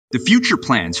The future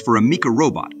plans for Ameca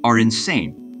robot are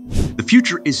insane. The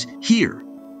future is here.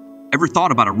 Ever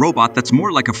thought about a robot that's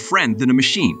more like a friend than a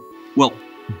machine? Well,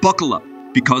 buckle up,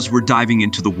 because we're diving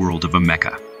into the world of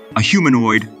Ameca, a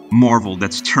humanoid marvel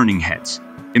that's turning heads.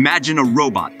 Imagine a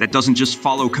robot that doesn't just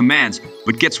follow commands,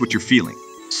 but gets what you're feeling.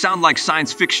 Sound like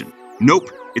science fiction?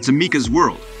 Nope, it's Ameca's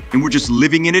world, and we're just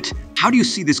living in it. How do you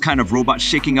see this kind of robot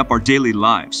shaking up our daily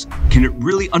lives? Can it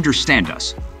really understand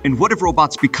us? And what if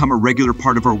robots become a regular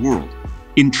part of our world?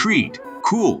 Intrigued?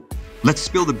 Cool. Let's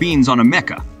spill the beans on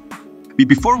Ameca.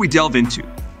 Before we delve into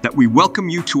that, we welcome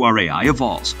you to our AI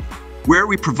Evolves, where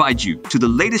we provide you to the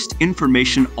latest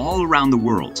information all around the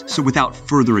world. So without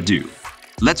further ado,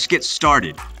 let's get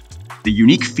started. The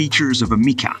unique features of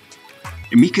Ameca.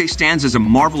 Ameca stands as a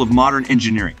marvel of modern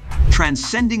engineering,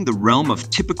 transcending the realm of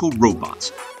typical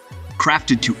robots.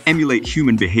 Crafted to emulate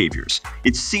human behaviors,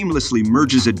 it seamlessly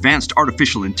merges advanced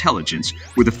artificial intelligence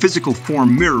with a physical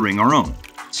form mirroring our own.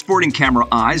 Sporting camera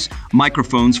eyes,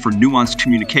 microphones for nuanced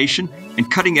communication, and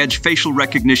cutting-edge facial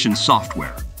recognition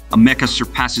software, Ameca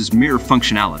surpasses mere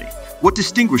functionality. What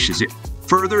distinguishes it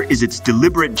further is its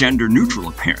deliberate gender-neutral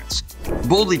appearance,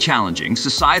 boldly challenging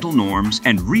societal norms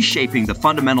and reshaping the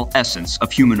fundamental essence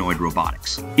of humanoid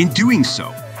robotics. In doing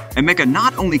so, Ameca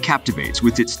not only captivates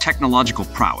with its technological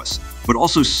prowess, but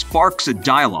also sparks a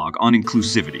dialogue on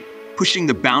inclusivity, pushing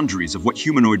the boundaries of what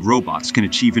humanoid robots can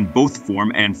achieve in both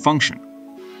form and function.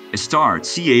 A star at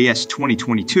CES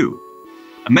 2022,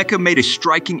 Ameca made a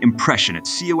striking impression at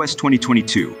CES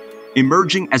 2022,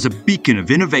 emerging as a beacon of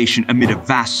innovation amid a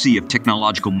vast sea of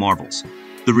technological marvels.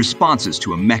 The responses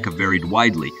to Ameca varied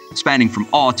widely, spanning from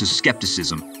awe to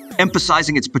skepticism,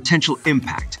 emphasizing its potential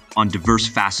impact on diverse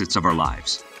facets of our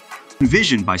lives.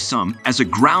 Envisioned by some as a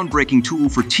groundbreaking tool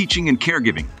for teaching and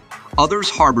caregiving,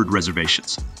 others harbored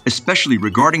reservations, especially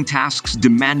regarding tasks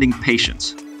demanding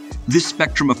patience. This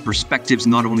spectrum of perspectives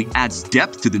not only adds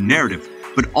depth to the narrative,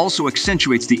 but also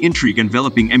accentuates the intrigue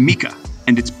enveloping Ameca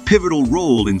and its pivotal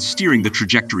role in steering the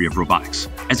trajectory of robotics.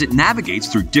 As it navigates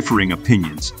through differing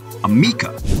opinions,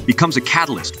 Ameca becomes a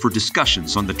catalyst for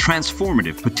discussions on the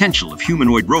transformative potential of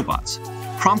humanoid robots,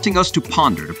 prompting us to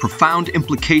ponder the profound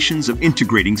implications of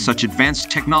integrating such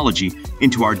advanced technology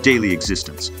into our daily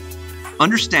existence.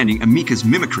 Understanding Ameca's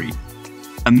mimicry,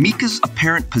 Ameca's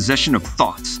apparent possession of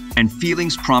thoughts and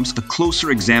feelings prompts a closer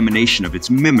examination of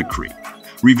its mimicry,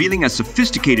 revealing a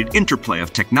sophisticated interplay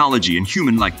of technology and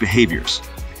human-like behaviors.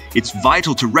 It's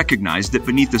vital to recognize that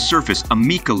beneath the surface,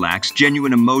 Ameca lacks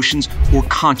genuine emotions or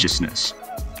consciousness.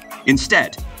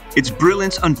 Instead, its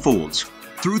brilliance unfolds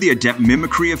through the adept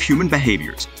mimicry of human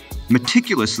behaviors,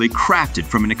 meticulously crafted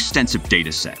from an extensive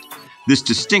data set. This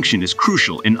distinction is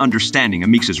crucial in understanding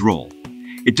Ameca's role.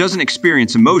 It doesn't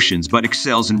experience emotions, but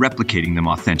excels in replicating them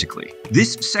authentically.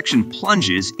 This section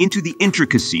plunges into the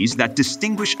intricacies that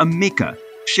distinguish Ameca,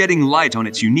 shedding light on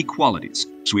its unique qualities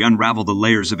as we unravel the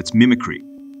layers of its mimicry.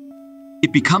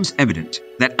 It becomes evident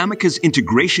that Ameca's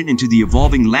integration into the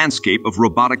evolving landscape of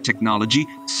robotic technology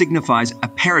signifies a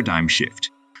paradigm shift,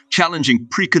 challenging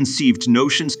preconceived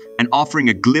notions and offering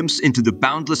a glimpse into the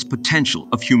boundless potential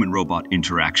of human-robot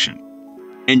interaction.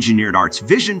 Engineered Art's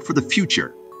vision for the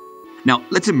future. Now,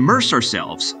 let's immerse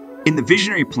ourselves in the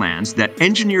visionary plans that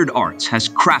Engineered Arts has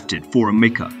crafted for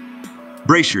Ameca.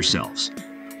 Brace yourselves.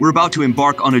 We're about to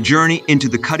embark on a journey into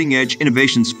the cutting-edge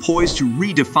innovations poised to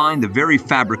redefine the very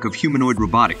fabric of humanoid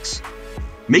robotics.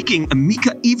 Making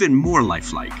Ameca even more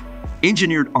lifelike,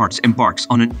 Engineered Arts embarks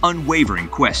on an unwavering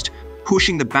quest,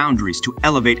 pushing the boundaries to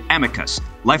elevate Ameca's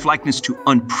lifelikeness to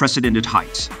unprecedented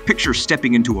heights. Picture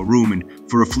stepping into a room and,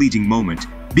 for a fleeting moment,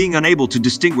 being unable to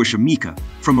distinguish Ameca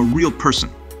from a real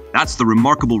person. That's the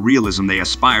remarkable realism they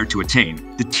aspire to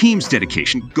attain. The team's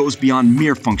dedication goes beyond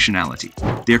mere functionality.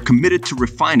 They are committed to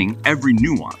refining every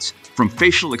nuance, from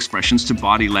facial expressions to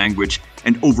body language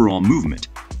and overall movement.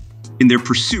 In their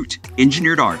pursuit,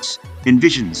 Engineered Arts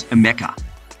envisions Ameca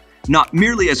not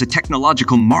merely as a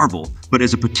technological marvel, but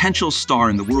as a potential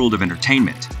star in the world of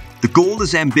entertainment. The goal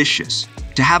is ambitious: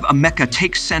 to have Ameca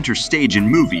take center stage in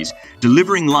movies,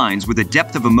 delivering lines with a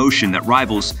depth of emotion that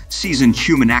rivals seasoned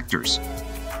human actors.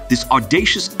 This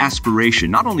audacious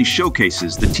aspiration not only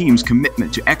showcases the team's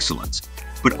commitment to excellence,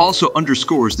 but also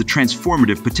underscores the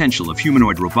transformative potential of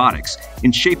humanoid robotics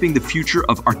in shaping the future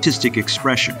of artistic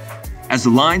expression. As the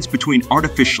lines between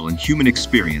artificial and human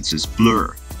experiences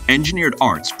blur, Engineered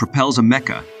Arts propels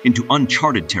Ameca into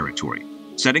uncharted territory,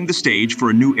 setting the stage for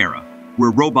a new era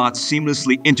where robots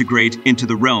seamlessly integrate into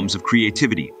the realms of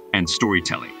creativity and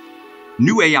storytelling.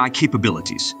 New AI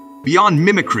capabilities. Beyond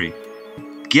mimicry,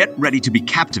 get ready to be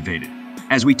captivated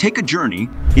as we take a journey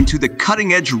into the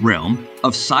cutting-edge realm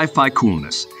of sci-fi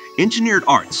coolness. Engineered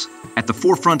arts, at the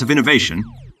forefront of innovation,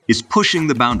 is pushing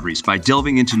the boundaries by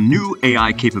delving into new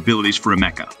AI capabilities for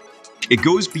Ameca. It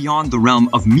goes beyond the realm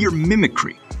of mere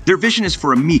mimicry. Their vision is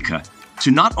for Ameca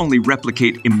to not only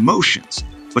replicate emotions,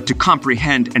 but to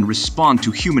comprehend and respond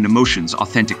to human emotions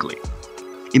authentically.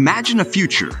 Imagine a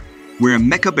future where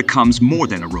Ameca becomes more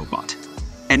than a robot,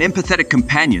 an empathetic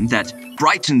companion that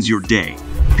brightens your day.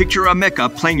 Picture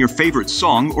Ameca playing your favorite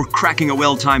song or cracking a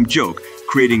well-timed joke,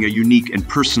 creating a unique and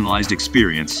personalized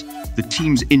experience. The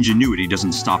team's ingenuity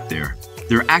doesn't stop there.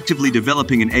 They're actively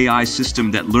developing an AI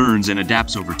system that learns and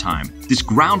adapts over time. This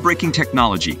groundbreaking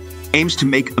technology aims to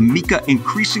make Ameca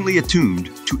increasingly attuned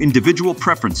to individual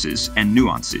preferences and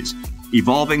nuances,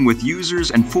 evolving with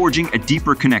users and forging a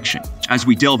deeper connection. As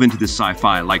we delve into this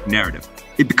sci-fi-like narrative,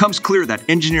 it becomes clear that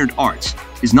engineered arts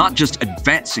is not just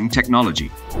advancing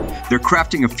technology. They're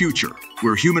crafting a future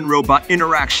where human-robot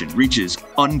interaction reaches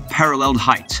unparalleled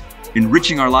heights,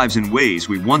 enriching our lives in ways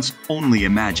we once only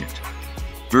imagined.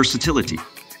 Versatility.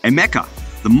 Ameca,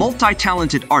 the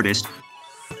multi-talented artist,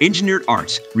 engineered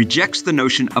arts rejects the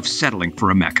notion of settling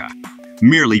for Ameca,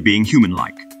 merely being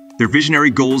human-like. Their visionary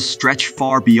goals stretch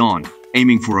far beyond,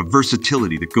 aiming for a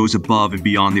versatility that goes above and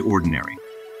beyond the ordinary.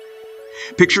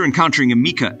 Picture encountering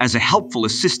Ameca as a helpful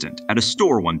assistant at a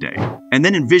store one day, and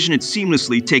then envision it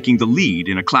seamlessly taking the lead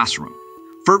in a classroom,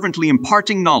 fervently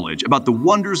imparting knowledge about the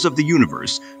wonders of the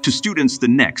universe to students. The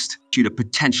next to the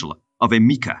potential of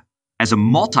Ameca as a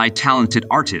multi-talented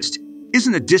artist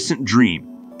isn't a distant dream,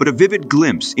 but a vivid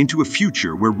glimpse into a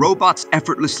future where robots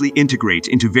effortlessly integrate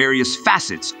into various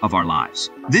facets of our lives.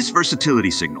 This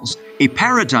versatility signals a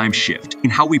paradigm shift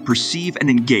in how we perceive and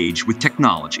engage with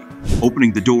technology,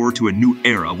 opening the door to a new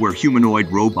era where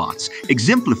humanoid robots,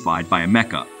 exemplified by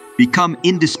Ameca, become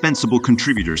indispensable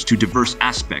contributors to diverse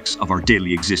aspects of our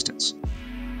daily existence.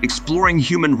 Exploring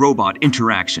human-robot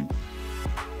interaction.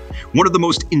 One of the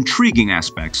most intriguing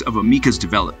aspects of Ameca's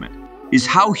development is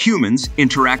how humans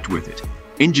interact with it.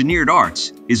 Engineered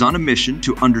arts is on a mission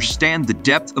to understand the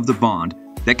depth of the bond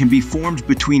that can be formed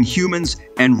between humans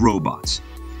and robots.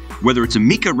 Whether it's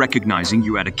Ameca recognizing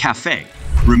you at a cafe,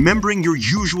 remembering your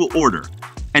usual order,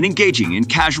 and engaging in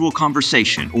casual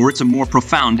conversation, or it's a more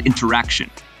profound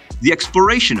interaction, the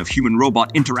exploration of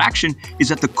human-robot interaction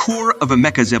is at the core of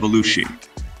Ameca's evolution.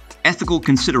 Ethical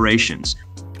considerations.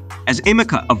 As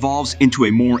Ameca evolves into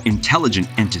a more intelligent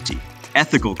entity,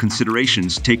 ethical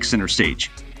considerations take center stage.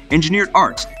 Engineered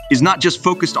arts is not just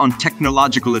focused on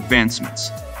technological advancements.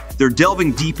 They're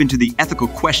delving deep into the ethical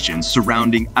questions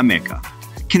surrounding Ameca.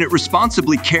 Can it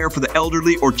responsibly care for the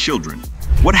elderly or children?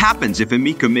 What happens if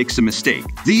Ameca makes a mistake?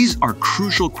 These are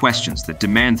crucial questions that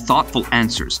demand thoughtful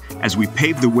answers as we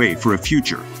pave the way for a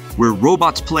future where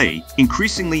robots play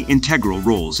increasingly integral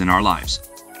roles in our lives.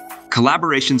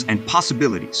 Collaborations and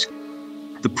possibilities.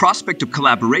 The prospect of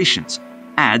collaborations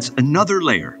adds another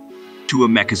layer to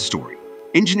Ameca's story.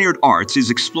 Engineered Arts is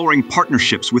exploring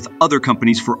partnerships with other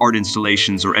companies for art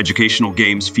installations or educational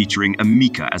games featuring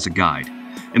Ameca as a guide.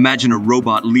 Imagine a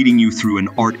robot leading you through an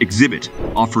art exhibit,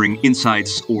 offering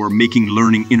insights or making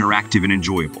learning interactive and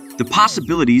enjoyable. The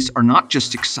possibilities are not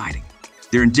just exciting.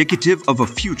 They're indicative of a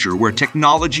future where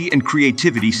technology and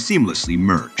creativity seamlessly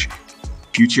merge.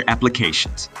 Future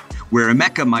applications, where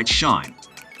Ameca might shine.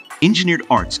 Engineered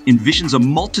Arts envisions a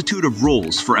multitude of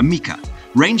roles for Ameca,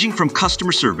 ranging from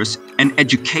customer service and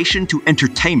education to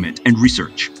entertainment and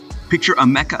research. Picture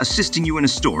Ameca assisting you in a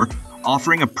store,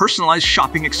 offering a personalized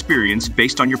shopping experience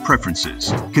based on your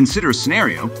preferences. Consider a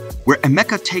scenario where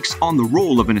Ameca takes on the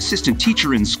role of an assistant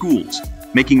teacher in schools,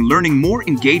 making learning more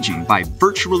engaging by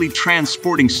virtually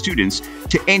transporting students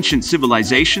to ancient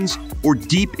civilizations or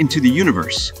deep into the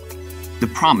universe. The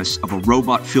promise of a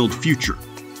robot-filled future.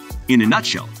 In a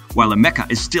nutshell, while Ameca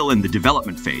is still in the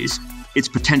development phase, its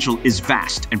potential is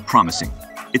vast and promising.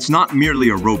 It's not merely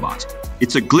a robot.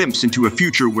 It's a glimpse into a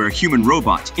future where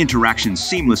human-robot interactions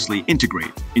seamlessly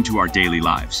integrate into our daily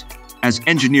lives. As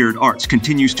Engineered Arts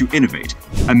continues to innovate,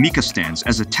 Ameca stands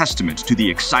as a testament to the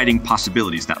exciting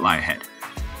possibilities that lie ahead.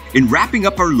 In wrapping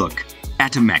up our look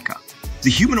at Ameca,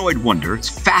 the humanoid wonder, it's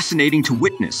fascinating to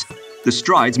witness the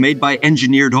strides made by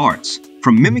Engineered Arts.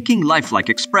 From mimicking lifelike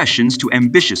expressions to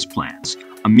ambitious plans,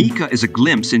 Ameca is a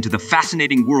glimpse into the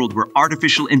fascinating world where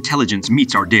artificial intelligence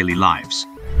meets our daily lives.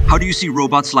 How do you see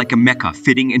robots like Ameca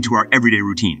fitting into our everyday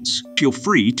routines? Feel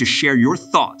free to share your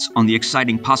thoughts on the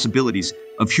exciting possibilities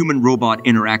of human-robot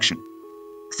interaction.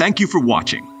 Thank you for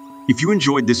watching. If you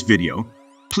enjoyed this video,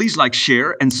 please like,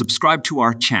 share, and subscribe to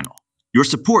our channel. Your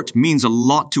support means a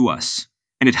lot to us,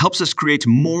 and it helps us create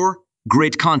more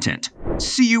great content.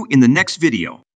 See you in the next video.